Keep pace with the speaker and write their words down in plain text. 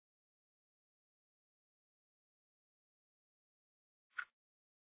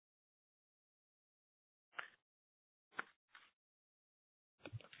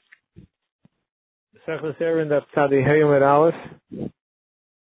Shechus Eruvin, that's Tzadi Heyom at Aleph.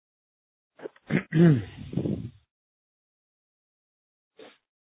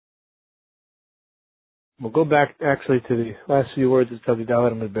 We'll go back actually to the last few words of Tzadi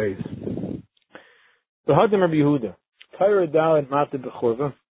Dalet on the base. The Hadim Rabbi Yehuda, Torah Dalet Mata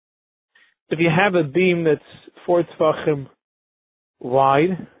B'Chorva. If you have a beam that's 4 tefachim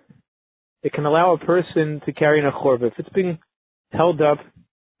wide, it can allow a person to carry in a chorva. If it's being held up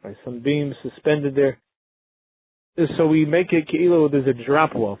by some beams suspended there, so we make it ke'ilo, there's a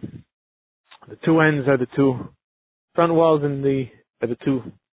drop wall. The two ends are the two front walls and the two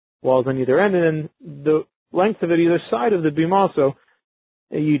walls on either end, and then the length of it either side of the beam also,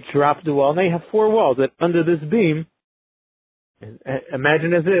 you drop the wall. Now you have 4 walls that under this beam,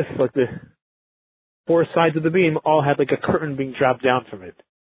 imagine as if like the 4 sides of the beam all had like a curtain being dropped down from it.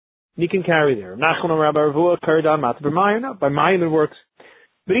 You can carry there. By Mayim it works.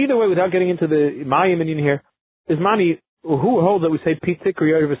 But either way, without getting into the Mayim in here, is Mani, who holds that we say Pitik or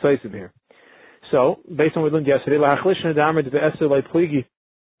Yer V'Saisim here. So, based on what we learned yesterday, like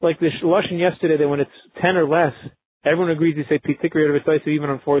the Lashon yesterday, that when it's 10 or less, everyone agrees to say Pitik or Yer V'Saisim even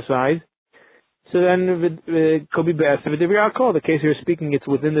on 4 sides. So then, it could be best. If it's the case you're speaking, it's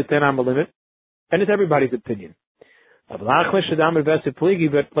within the 10 amma limit, and it's everybody's opinion. But like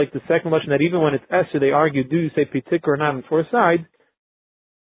the second Lashon, that even when it's Esther, they argue, do you say Pitik or not on 4 sides?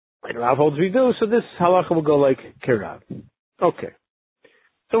 And Rav holds we do, so this halacha will go like Kirav. Okay.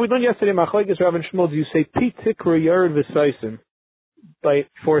 So we learned yesterday, Machlekes Rav and Shmuel, do you say Pitik or Yered V'Saisim by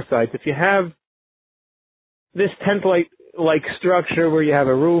 4 sides? If you have this tent-like structure where you have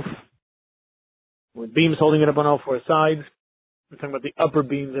a roof with beams holding it up on all 4 sides, we're talking about the upper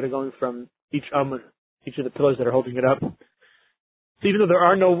beams that are going from each of the pillars that are holding it up. So even though there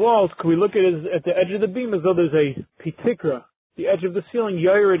are no walls, can we look at it at the edge of the beam as though there's a pitikra, the edge of the ceiling,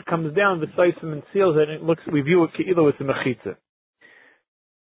 Yair, comes down, the Saisim and seals it, and it looks, we view it Ke'ilah with the Mechitza.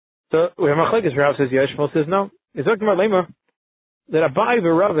 So we have Machlekes, Rav says yes, Shmuel says no. It's talking about Lema, that Abai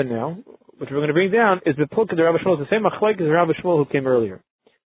v'Rava now, which we're going to bring down, is the Pulka the Rav Shmuel, the same Machlekes Rav Shmuel who came earlier.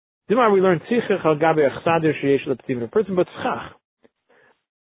 Dimar we learned Tzichach al Gabi Achsadir Sheyesh L'Ptivin, a person but Tzchach.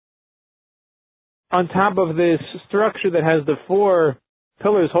 On top of this structure that has the 4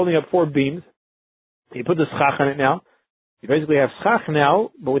 pillars holding up 4 beams, you put the schach on it now. You basically have schach now,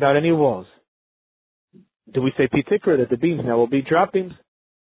 but without any walls. Do we say pitikra, that the beams now will be drop beams?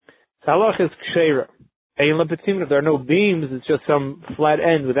 Halach is ksheira. If there are no beams, it's just some flat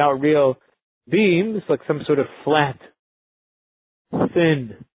end without real beams, like some sort of flat,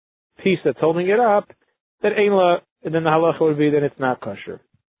 thin piece that's holding it up, that Einla, and then the halacha would be that it's not kosher.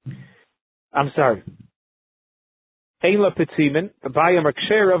 I'm sorry. Einla Petzimin, Abaya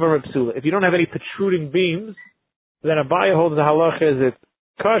Marksher Rav Rapsula. If you don't have any protruding beams, then Abaya holds the halacha is it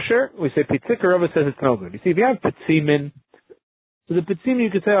kosher. We say Pitik, Rav says it's no good. You see, if you have Petzimin, so the Petzimin you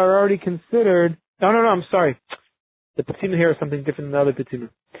could say are already considered. No, I'm sorry. The Petzimin here is something different than the other Petzimin.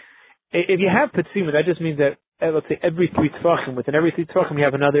 If you have Petzimin, that just means that let's say every 3 tefachim, within every 3 tefachim you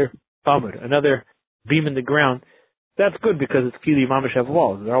have another amud, another beam in the ground. That's good because it's kili mamash have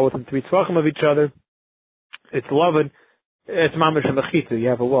walls. They're all within 3 tefachim of each other. It's loved. It's mamash and mechita. You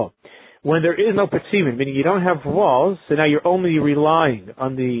have a wall. When there is no petzimin, meaning you don't have walls, so now you're only relying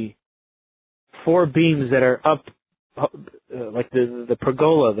on the 4 beams that are up, like the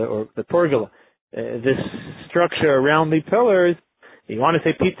pergola or the pergola, this structure around the pillars. You want to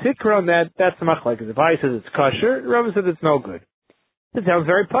say pitikra on that? That's the machlekes. If Abai says it's kosher, Rabbi says it's no good. It sounds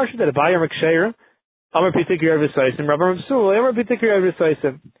very pashut that Abai or Meksheira. Amar Pitik Yer V'Saisim, Rabbi Ramsul, Amar Pitik Yer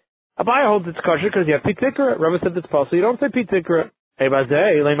V'Saisim. Abai holds it's kosher because you have Pitikra. Rabbi says it's possible. You don't say Pitikra.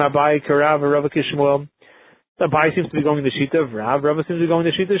 Ebazei, Leim Abai, Karav, Rabbi Kishmuel. Abai seems to be going the sheet of Rav. Rabbi seems to be going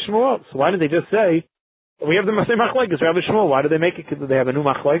the sheet of Shmuel. So why did they just say, we have the same machlekes, Rabbi Shmuel? Why did they make it? Because they have a new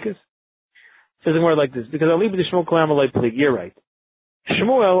machlekes? It doesn't work like this. Because I'll leave the Shmuel Kalam Alei Plig. You're right.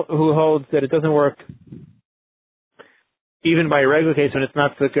 Shmuel, who holds that it doesn't work even by a regular case when it's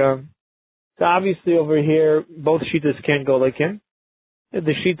not sukkah. So obviously over here, both shitas can't go like him.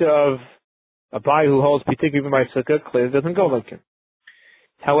 The shita of Abai who holds pitik even by sukkah clearly doesn't go like him.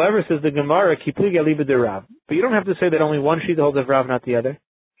 However, says the Gemara, kiplig aliba de Rav. But you don't have to say that only one shita holds of Rav, not the other.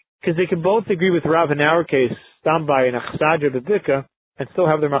 Because they can both agree with Rav in our case, Stambai and Achsadra B'Dika, and still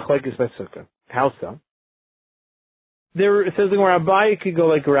have their machlekes by sukkah. How so? There, it says the Gemara, Abai could go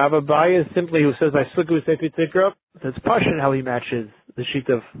like Rav. Abai is simply who says by sukkah we say pitikra. That's Pashut how he matches the sheet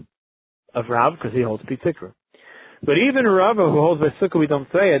of Rav, because he holds pitikra. But even Rava, who holds by sukkah, we don't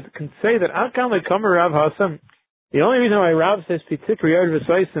say it, can say that Akam Lekamer Rav Hasam. The only reason why Rav says pitikra Yad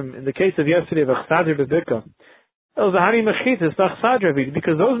V'Saisim in the case of yesterday of Achsadra B'Dika, those are Hani Mechitas, Achsadra,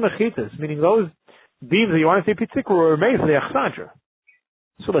 because those Mechitas, meaning those beams that you want to say pitikra were made for the achsadra.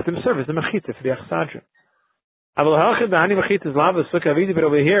 So let them serve as the mechitza for the achsadra. But over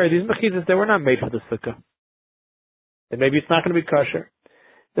here, these mechitzas, they were not made for the sukkah. And maybe it's not going to be kosher.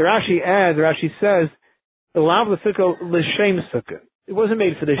 The Rashi says, the lav the sukkah l'shem sukkah. It wasn't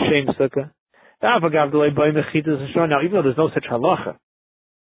made for the shem sukkah. Now, even though there's no such halacha,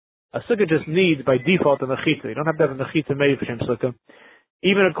 a sukkah just needs by default a mechitza. You don't have to have a mechitza made for shem sukkah.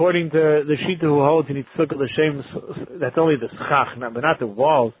 Even according to the shita who holds you need sukkah l'shem, that's only the schach, but not the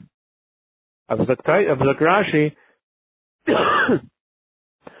walls. Rashi,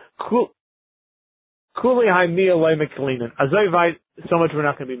 Kuli Haimia Laimakalinan. Azayvite, so much we're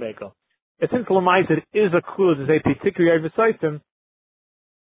not going to be makel. It's in Kalamais, it is a clue to say Pitikri Arvisaitim.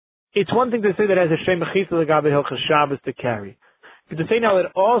 It's one thing to say that it has a Shem Mechitza Lagabe Hilchas Shabbos to carry. But to say now it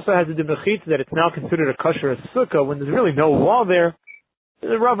also has a Mechitza that it's now considered a kosher, a sukkah, when there's really no wall there,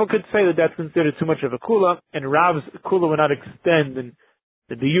 the Rava could say that that's considered too much of a kula, and Rav's kula would not extend and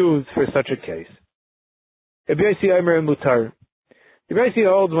be used for such a case. Rabbi Yossi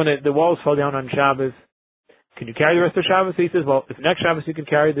holds when the walls fall down on Shabbos, can you carry the rest of Shabbos? He says, well, if next Shabbos you can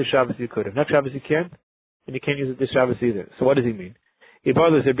carry, this Shabbos you could. If next Shabbos you can't, then you can't use it this Shabbos either. So what does he mean? He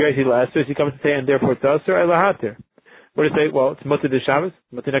bothers Rabbi Yossi last, he comes to say, and therefore it's also elahater. What does he say? Well, it's mutter this Shabbos,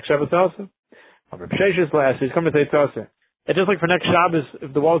 mutter next Shabbos also. Rabbi Sheshes last, he's coming to say it's also. And just like for next Shabbos,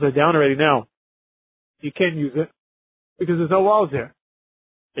 if the walls are down already now, you can't use it because there's no walls there.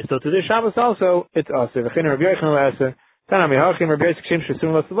 And so to this Shabbos also, it's also. Rabbi Yechon last, Tanami Hachim, Rabbi Yossi Kshim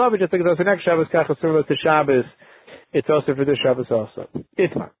Shesum Lo Salav, just like it's also next Shabbos, Kach Asur Lo Shabbos, it's also for this Shabbos also.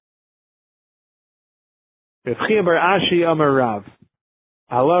 Itmar. Rav Chia Bar Ashi Amar Rav.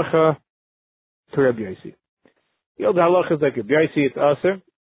 Halacha to Rabbi Yossi. The old halacha is like Rabbi Yossi, it's also.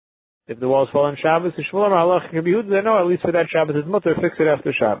 If the walls fall on Shabbos, the Shmuel Amar Halacha Rabbi Yehuda, no, at least for that Shabbos, it's mutter, fix it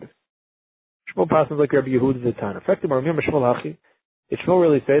after Shabbos. Shmuel passes like Rabbi Yehuda the Tana. Effectively, remember Shmuel Hachi. Did Shmuel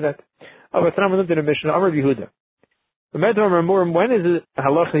really say that? Oh, but Tanam in a Mishnah, Amar Yehuda. When is it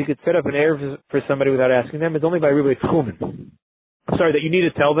halacha you could set up an eruv for somebody without asking them? It's only by Rubei Tchumen. I'm sorry, that you need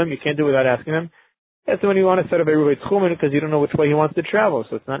to tell them, you can't do it without asking them. That's when you want to set up a Rubei Tchumen because you don't know which way he wants to travel,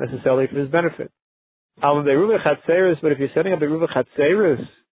 so it's not necessarily for his benefit. But if you're setting up a Rubei Chatzeris,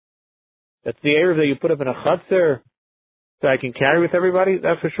 that's the eruv that you put up in a Chatzer, so I can carry with everybody,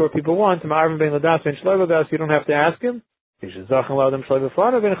 that's for sure people want. You don't have to ask him. If it's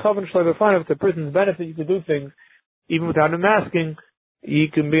a person's benefit, you can do things even without him asking, he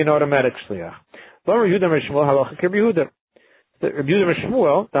can be an automatic shliach. Rabbi Yehuda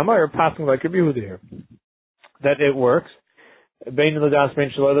Shmuel, Damar passing like Rabbi Yehuda here, that it works. Bein l'das,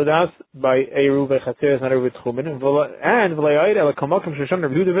 bein shelo l'das, by Eruv v'chatzeres, not Eruv v'tchumen, and v'layayid el kamakam shesham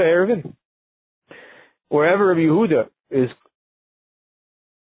Rabbi Yehuda v'Eruvin. Wherever Rabbi Yehuda is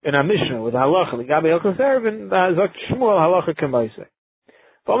in a Mishnah with halacha, l'gabe Hilchos Eruvin, zok Shmuel halacha k'maiseh.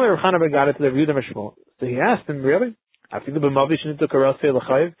 V'omer Rav Chana got it to Rabbi Yehuda Shmuel. So he asked him, really? How about a mavi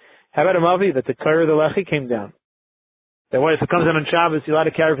that the kara of the lechi came down? That what if it comes in on Shabbos, you're allowed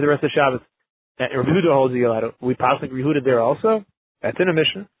to carry for the rest of Shabbos? Rabbi Yehuda holds you allowed to. We pass like Rabbi Yehuda there also? That's in a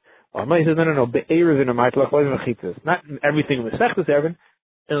Mishnah. He says, no. Be'eruvin or ma'atlach lo'im mechitzas. Not everything in the sechtas Eruvin,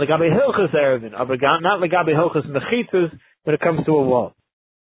 and legabe hilchas Eruvin. Not legabe hilchas mechitzas when it comes to a wall.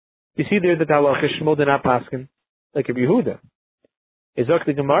 You see there that the halacha Shmuel did not paskin like Rabbi Yehuda. Izok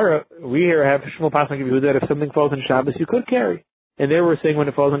the Gemara, we here have Shmuel passing Rabbi Yehuda that if something falls on Shabbos, you could carry. And there we're saying when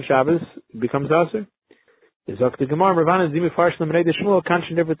it falls on Shabbos, it becomes aser. Izok the Gemara, Ravana, Zimi Farsh, Lemonade, the Shmuel,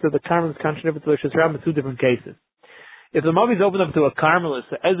 conscious difference to the Carmelist, conscious difference to the Shesrab, in two different cases. If the Mavi is opened up to a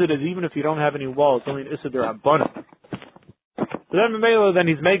Carmelist, as it is, even if you don't have any walls, only an Issa Derabbanah. So then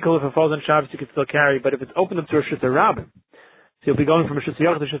he's makel, if it falls on Shabbos, you can still carry, but if it's opened up to a Shesrabim, so you'll be going from a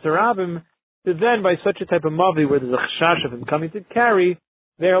Shesrabim to Shesrabim, so then, by such a type of mavi where there's a chashash of him coming to carry,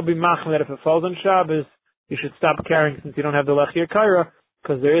 there will be machmir that if it falls on Shabbos, you should stop carrying since you don't have the lechir kaira,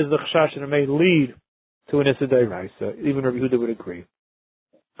 because there is the chashash and it may lead to an isidai raisa. Even Rabbi Yehuda would agree.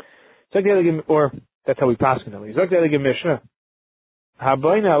 Or that's how we pass in the Mishnah.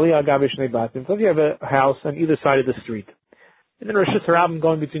 So if you have a house on either side of the street, and then Rosh Hashanah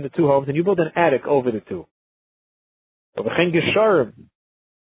going between the two homes, and you build an attic over the two.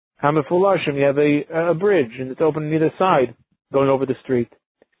 Hamefulashim, you have a bridge, and it's open on either side, going over the street.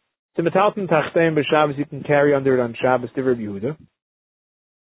 So metalton tachteim b'Shabbos, you can carry under it on Shabbos to Rabbi Yehuda.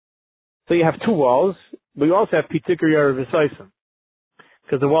 So you have two walls, but you also have pitikri or v'saisim.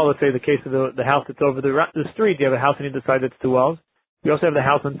 Because the wall, let's say the case of the house that's over the street, you have a house on either side that's two walls. You also have the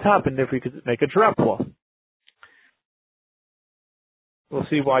house on top, and therefore you could make a drop wall. We'll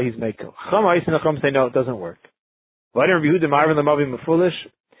see why he's making. Chama Yisn Chum say no, it doesn't work. Why did Rabbi Yehuda Marvin the Mavi Mefulish?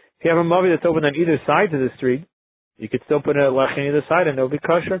 If you have a mavi that's open on either side of the street, you could still put a lechi on either side and it'll be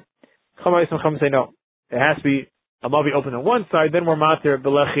kosher. Chum say no. It has to be a mavi open on one side, then we're matir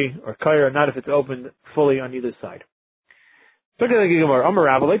belechi or kaira, not if it's opened fully on either side. Don't say the reason of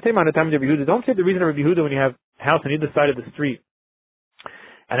Rabbi Yehuda when you have a house on either side of the street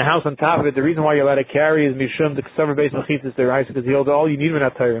and a house on top of it, the reason why you're allowed to carry is mishum the cover base mechitzas deraisa, because he holds all you need when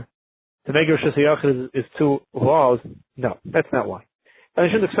that Torah. To make your shasiyach is 2 walls. No, that's not why.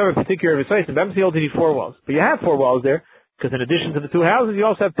 And the cover particular resaisim. Bemsi holds you need 4 walls, but you have 4 walls there because in addition to the 2 houses, you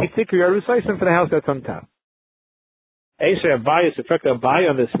also have particular resaisim for the house that's on top. Esher Abayis effect Abayis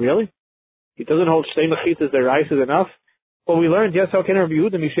on this really? He doesn't hold shtei mechitzas deraisa is enough. Well, we learned yes, how can Rabbi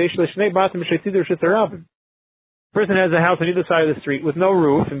Yehuda mishesh l'shnei batim mishetzidur shetarabim. Person has a house on either side of the street with no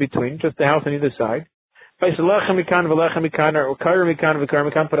roof in between, just a house on either side. Put a lechi on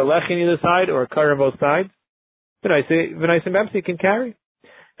either side, or a kar on both sides. V'naisim can carry.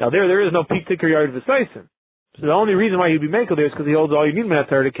 Now there is no pitikar yard v'saisim. So the only reason why he'd be makel there is because he holds all you need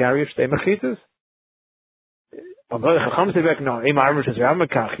to carry shtei mechitzas. No, you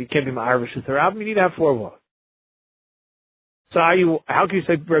can't be ma'arvish shetarabim. You need to have 4 walls. So how can you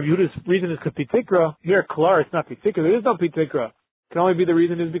say Rabbi Yehuda's reason is because pitikra? Here, klar, it's not pitikra. There is no pitikra. It can only be the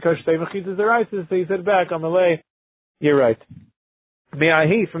reason is because shtei mechitzas deraisa. So he said back on the lay, you're right. From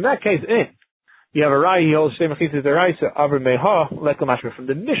that case you have a raya, he holds shtei mechitzas deraisa, aber meha, lekamashma. From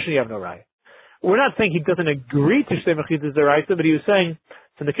the Mishnah you have no raya. We're not saying he doesn't agree to shtei mechitzas deraisa, but he was saying,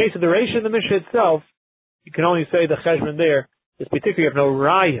 in the case of the Reisha in the Mishnah itself, you can only say the cheshbon there is pitikra, you have no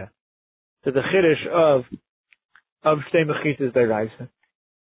raya to the chiddush of shtei mechitzas deraisa.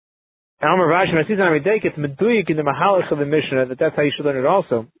 Amar Rashi, I see that every day it's meduyik in the mahalach of the Mishnah that's how you should learn it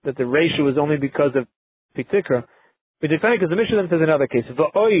also. That the ratio was only because of pitikra. But defend because the Mishnah then says another case.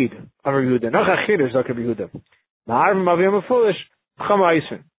 Va'oid Amar Yehuda, noch achidur zakar Yehuda. Ma'arv maviyam foolish chama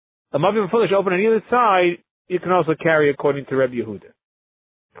eisen. A maviyam foolish open on either side, you can also carry according to Rabbi Yehuda.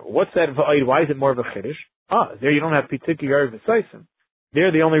 What's that va'oid? Why is it more of a chiddush? There you don't have pitikra yard v'saisim.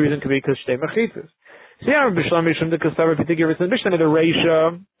 There the only reason could be because shtei mechitzas. See, I'm Bishlam Mishum the Kasavar Pitikra. The Mishnah of the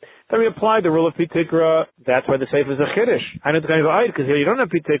Reisha. Then we applied the rule of Pitikra. That's why the Sefer is a Chiddush. I know the kind of Eid because here you don't have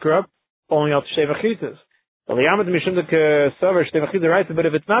Pitikra, only out Shtei Mechitzas. But if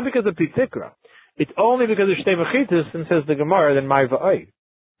it's not because of Pitikra, it's only because of Shtei Mechitzas, and says the Gemara, then my Va'id.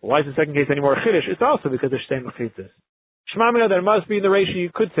 Why is the second case any more Chiddush? It's also because of Shtei Mechitzas. Shema Mina, there must be in the Reisha you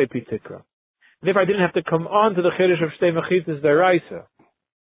could say Pitikra. And if I didn't have to come on to the Chiddush of Shtei Mechitzas deraisa.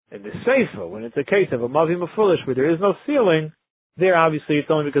 In the Sefer, when it's a case of a mavim foolish where there is no ceiling, there obviously it's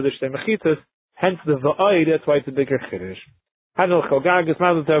only because of shtei mechitzas, hence the va'id, that's why it's a bigger chiddush. Hadal Chogagas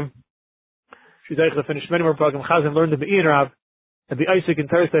Mazel she's able to finish many more programs. Chazan learned the Be'in Rav, and the Isaac and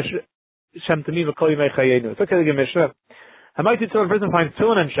Thursday Shem Tamim V'Kol Yimei Chayenu. It's okay to give Mishnah. Hamaiti Tzor, a person finds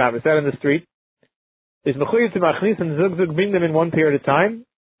tefillin on Shabbos out in the street, is mechuyev to machnis and zug bring them in one pair at a time,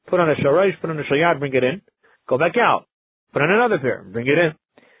 put on a sharash, put on a shayad, bring it in, go back out, put on another pair, bring it in.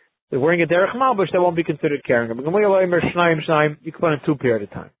 They're wearing a derech malbush, that won't be considered carrying them. You can put on 2 pair at a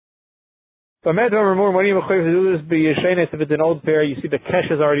time. But when are you mechuyev to do this? If it's an old pair, you see the kesh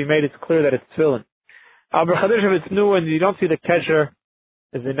is already made, it's clear that it's tefillin. If it's new and you don't see the kesher,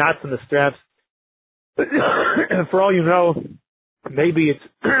 there's the knots and the straps. For all you know, maybe it's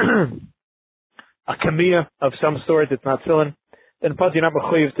a kamiyah of some sort, it's not tefillin. Then plus you're not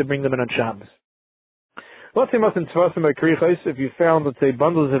mechuyev to bring them in on Shabbos. Let's say if you found, let's say,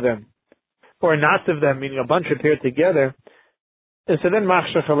 bundles of them, or knots of them, meaning a bunch of paired together, and so then what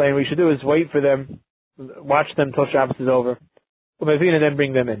we should do is wait for them, watch them until Shabbos is over, and then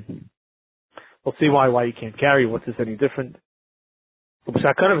bring them in. We'll see why you can't carry. What's this any different? If it's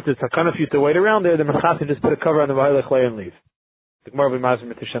sakana for you to wait around there, the mechasim just put a cover on the v'hailech and leave. The Gemara will be mazim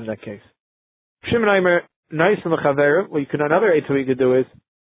to Shem that case. Shimon Aimer, nice and lechaver. What you can another eight you could do is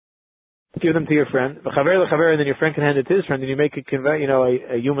give them to your friend, and then your friend can hand it to his friend, and you make a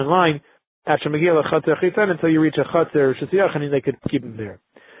human line until you reach a chatzer or shasiyach, and they could keep him there.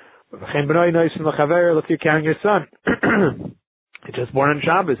 Look, you're carrying your son. He's just born on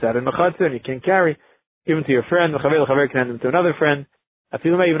Shabbos, out in the chatzer, and you can't carry. Give him to your friend. The chaver can hand him to another friend.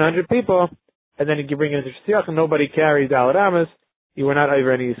 Even 100 people, and then you bring it into shasiyach, and nobody carries Daled Amos. You were not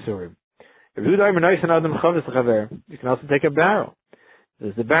over any yisurim. You can also take a barrel.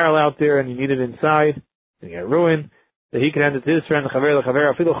 There's a barrel out there and you need it inside, and you get ruined, that he can hand it to his friend,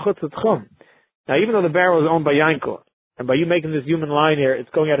 now even though the barrel is owned by Yankel, and by you making this human line here, it's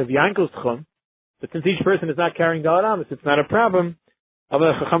going out of Yankel's tchum, but since each person is not carrying Daled Amos, it's not a problem. No.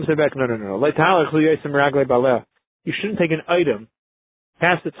 You shouldn't take an item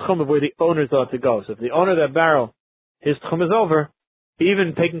past the tchum of where the owners ought to go. So if the owner of that barrel, his tchum is over,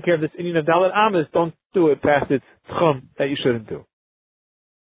 even taking care of this Indian of Dalit Amas, don't do it past its tchum that you shouldn't do.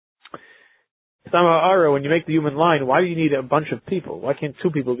 When you make the human line, why do you need a bunch of people? Why can't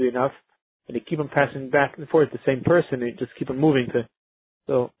 2 people be enough? And you keep them passing back and forth the same person, and you just keep them moving to.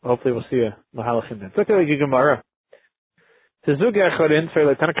 So hopefully we'll see a mahalach in that. So like a Gemara. To zug echadin, so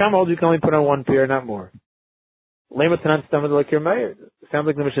like Tanakama holds you can only put on 1 pair, not more. Lema tanan stamad like your mayor. Sounds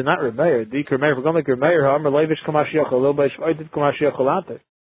like the mission not your mayor. The your mayor, we're going like your mayor. However, leivish kamashiach a little bit. Oitiv kamashiach alante.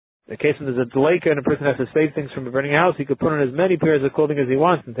 In case when there's a delay and a person has to save things from a burning house, he could put on as many pairs of clothing as he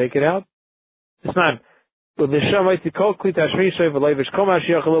wants and take it out. It's not. But the shamai to kol kli tashmishay v'leivish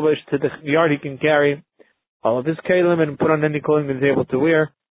kamashiach a little bit to the yard he can carry all of his kalim and put on any clothing that he's able to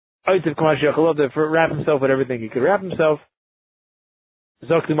wear. Oitiv kamashiach a little bit for wrap himself with everything he could wrap himself.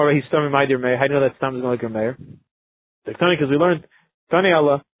 Zokti Mara, he's stomach my dear mayor. How do you know that stomach is going like your mayor? Because we learned Tani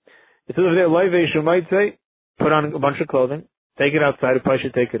Allah. It says over there, Leivish, you might say, put on a bunch of clothing, take it outside, a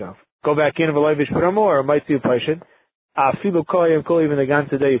Paisha, take it off. Go back in, of a Leivish, put on more, or might see a Paisha. Afilu Koyim, Kol, even the Gan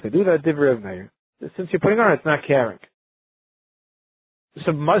today, you can do that, Divri of Meir. Since you're putting on, it's not carrying.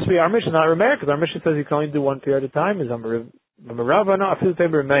 So it must be our mission, not Remeir, because our mission says you can only do 1 pair at a time, is Amarava, no, Afilu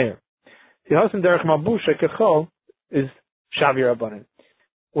Tabri Meir. The Hasan Derech Mabusha, Kechol, is Shavir Abanin.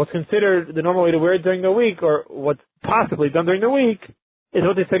 What's considered the normal way to wear it during the week, or what's possibly done during the week, is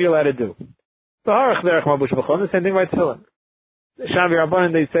what they said you're allowed to do. The same thing by tefillin. Shavi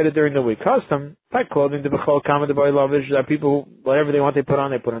Rabbanan, they said it during the week. Custom, type clothing, the bechol, kama, the boy lavish, that people, whatever they want, they put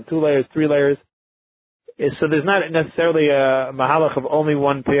on 2 layers, 3 layers. So there's not necessarily a mahalach of only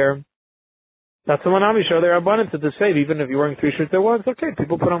 1 pair. That's the Lanami show their Rabbanan to save, even if you're wearing 3 shirts at once, okay,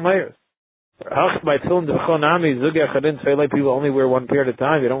 people put on layers. By tefillin, the bechol nami, zugya chadin, say like people only wear 1 pair at a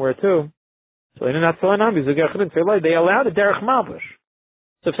time, they don't wear 2. So they're not tefillin nami, zugya chadin, say like, they allow the derech malbush.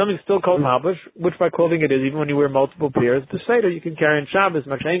 So if something's still called malbush, which by clothing it is, even when you wear multiple pairs, the Seder you can carry in Shabbos,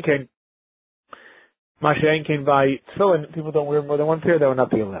 Mashayin came by tefillin, people don't wear more than 1 pair, that would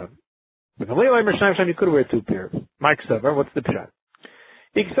not be allowed. But you could wear 2 pairs. Mike Sover, what's the pshat?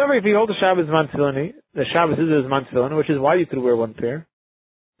 If you hold the Shabbos man tefillin, the Shabbos is man tefillin, which is why you could wear 1 pair.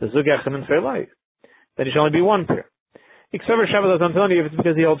 The Zugach and Feilai. Then it should only be 1 pair. Shabbos as man tefillin, if it's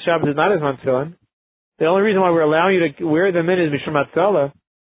because he holds Shabbos is not as man tefillin, the only reason why we're allowing you to wear them in is Mishum Hatzalah,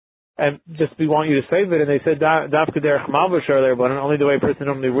 and just we want you to save it, and they said Dafka Derech Malbush earlier, but only the way a person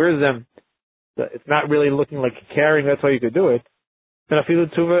normally wears them, it's not really looking like carrying, that's why you could do it. Then Afilu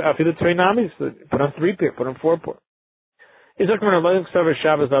Threi Namis, put on 3 pair, put on 4 pair. He's talking about a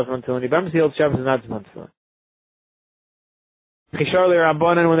Shabbos as man tefillin. If he holds Shabbos is not as man tefillin. Chishar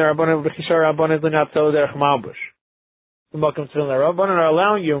le'Rabbanan, when they're Rabbanan, Chishar Rabbanan is not so derech malbush. The Malkum Tefillin, the Rabbanan are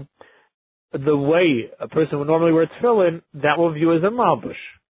allowing you the way a person would normally wear tefillin, that will view as a malbush.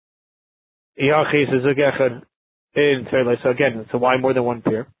 So again, so why more than 1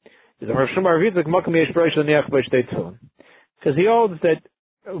 pair? Because he holds that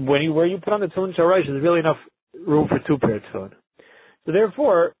where you put on the tefillin sharash, there's really enough room for 2 pairs of tefillin. So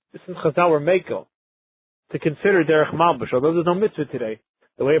therefore, since Chazal were Mekel, to consider derech malbush, although there's no mitzvah today,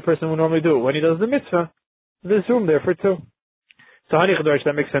 the way a person would normally do it, when he does the mitzvah, there's room there for 2. So Hani Chadash,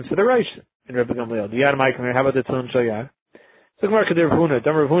 that makes sense for the Reish in Rebbe Gamliel. The Yad Maikim, how about the Tefillin Shayar? So Gemara Kadir Ravuna,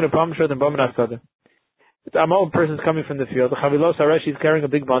 Dam Ravuna, Pam Shad, and Bam Nasada. It's a old person's coming from the field. The Chavilos Harash is carrying a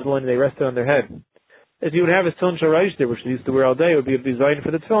big bundle and they rest it on their head. As you would have his Tefillin Sharash there, which he used to wear all day, it would be a design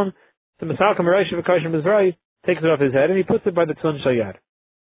for the Tefillin. The Masakam Harash of Akashim Mizrahi takes it off his head and he puts it by the Tefillin Shayar.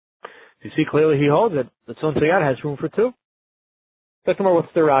 You see clearly he holds it. The Tefillin Shayar has room for 2. Second more,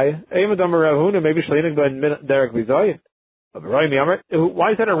 what's the Raya? Maybe Shalinik by Derek Vizayin.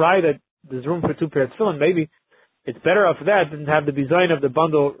 Why is that a Raya that there's room for 2 pairs of tefillin? Maybe it's better off that than to have the design of the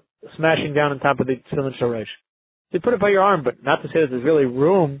bundle smashing down on top of the tefillin shoresh. You put it by your arm, but not to say that there's really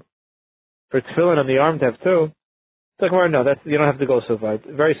room for tefillin on the arm to have 2. No, you don't have to go so far. It's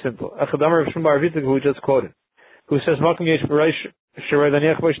very simple. Who we just quoted, who says,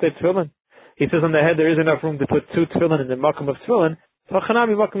 he says on the head there is enough room to put 2 tefillin in the makom of tefillin. That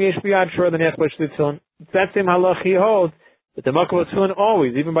same halach he holds that the makom of tefillin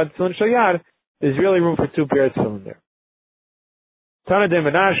always, even by the tefillin shayar, there's really room for 2 pairs of tefillin there. Tana de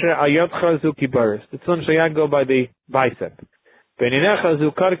menashe ayot chazu kibaris. The tefillin shayar go by the bicep. Beninecha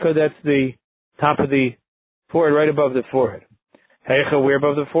zu karka, that's the top of the forehead, right above the forehead. Heicha, where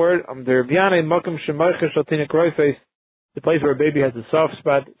above the forehead? The Rebbiana makom shemaycha shaltinik roifes, the place where a baby has a soft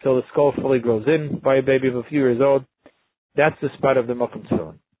spot till the skull fully grows in by a baby of a few years old. That's the spot of the makom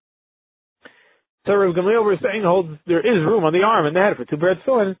tefillin. So Rav Gamliel, we're saying, holds there is room on the arm and the head for 2 pairs of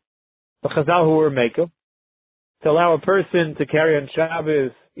tefillin. The Chazal who were Mekel, to allow a person to carry on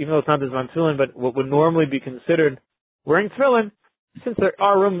Shabbos, even though it's not his man tefillin, but what would normally be considered wearing tefillin, since there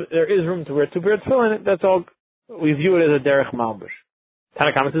is room to wear 2 pairs of tefillin, that's all, we view it as a derech malbush.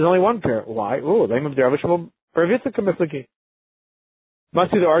 Tanakama says only 1 pair. Why? Oh, they have derech malbush.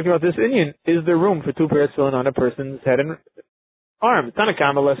 Must be the argument about this Indian. Is there room for 2 pairs of tefillin on a person's head and arm?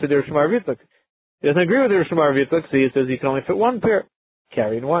 Tanakama less derech malbush. He doesn't agree with the Rishon Bar Yitzchak, so he says you can only fit 1 pair.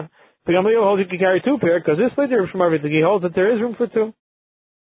 Carry in 1. The Gamliel holds you can carry 2 pair, because this later Rishon Bar Yitzchak, he holds that there is room for 2.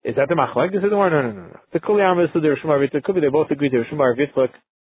 Is that the Machlek? This is the one? No. The Kuliyam is the Rishon Bar Yitzchak. Could be they both agree to Rishon Bar Yitzchak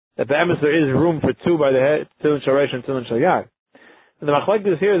that the emes there is room for 2 by the head, Tefillin Sharash and Tefillin Shalyad. And the Machlek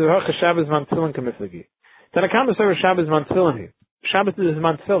is here, the Hacha Shabbos Man Tefillin Kamiflagi. Tanakama serves Shabbos Man Tefillin here. Shabbos is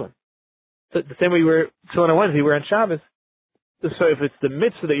Man Tefillin. So the same way you wear Tefillin on Wednesday, you wear on Shabbos. So if it's the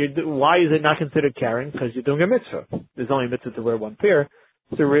mitzvah that you're doing, why is it not considered carrying? Because you're doing a mitzvah. There's only a mitzvah to wear 1 pair,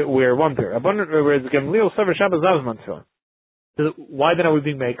 so wear 1 pair. Whereas Gamliel Sever Shabbos Lavs Man Tefillin. So why then are we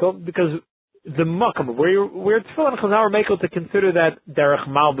being makel? Because the makam where you wear tefillin, Chazal are makel to consider that derech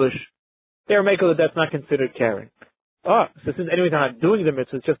malbush. They're makel that that's not considered carrying. So since anyway they're not doing the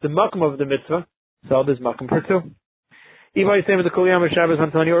mitzvah, it's just the makam of the mitzvah. So there's makam for 2. Even you say with the Kuliyam of Shabbos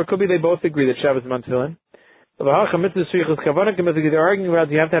Man Tefillin, or it could be they both agree that Shabbos Man Tefillin. They're arguing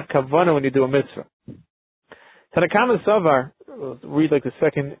about you have to have kavanah when you do a mitzvah. Tanakama Savar, read like the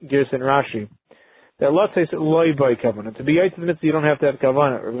second Girs in Rashi, that Allah says loy by kavanah. To be yaitz the mitzvah, you don't have to have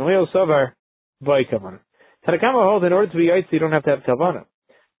kavanah. Or Gamliel Savar by kavanah. Tanakama holds in order to be yaitz, you don't have to have kavanah.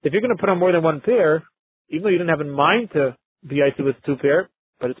 If you're going to put on more than 1 pair, even though you didn't have in mind to be yaitz with 2 pair,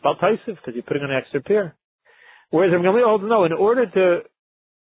 but it's about taisif because you're putting on an extra pair. Whereas Gamliel holds no, in order to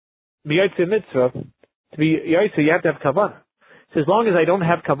be yaitz a mitzvah, to be yaitz, you have to have kavanah. So as long as I don't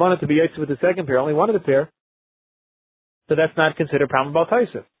have kavanah to be yaitz with the 2nd pair, only 1 of the pair, so that's not considered problem about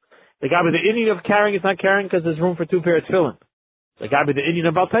taisif. The guy with the Indian of carrying is not carrying because there's room for 2 pairs of tefillin. The guy with the Indian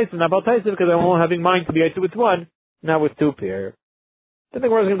about taisif, not about taisif because I'm only having mind to be yaitz with 1, not with 2 pair. Then the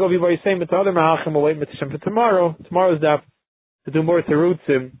word is going to go be by saying, but the other mahachim will wait for tomorrow. Tomorrow's daf to do more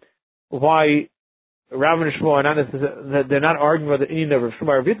terutzim. Why Rav and Shmuel are not necessarily, they're not arguing about the Indian of Rav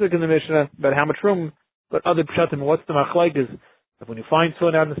Shmuel Yitzchak in the Mishnah, about how much room. But other pshatim, what's the machlek is that when you find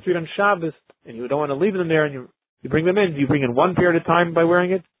someone out in the street on Shabbos and you don't want to leave them there and you bring them in, do you bring in 1 pair at a time by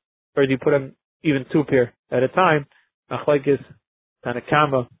wearing it, or do you put them even 2 pair at a time? Machlek is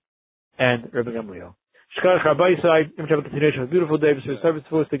Tanakama and Rebbe Gamliel. Shkarach Rabbi side, I'm having a continuation of a beautiful day. B'sir service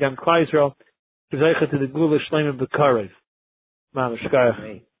for us again, Klai Yisrael, to the Gula Shleim B'Karev. Ma'am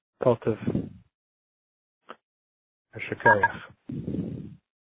Shkarach, Kultiv, Shkarach.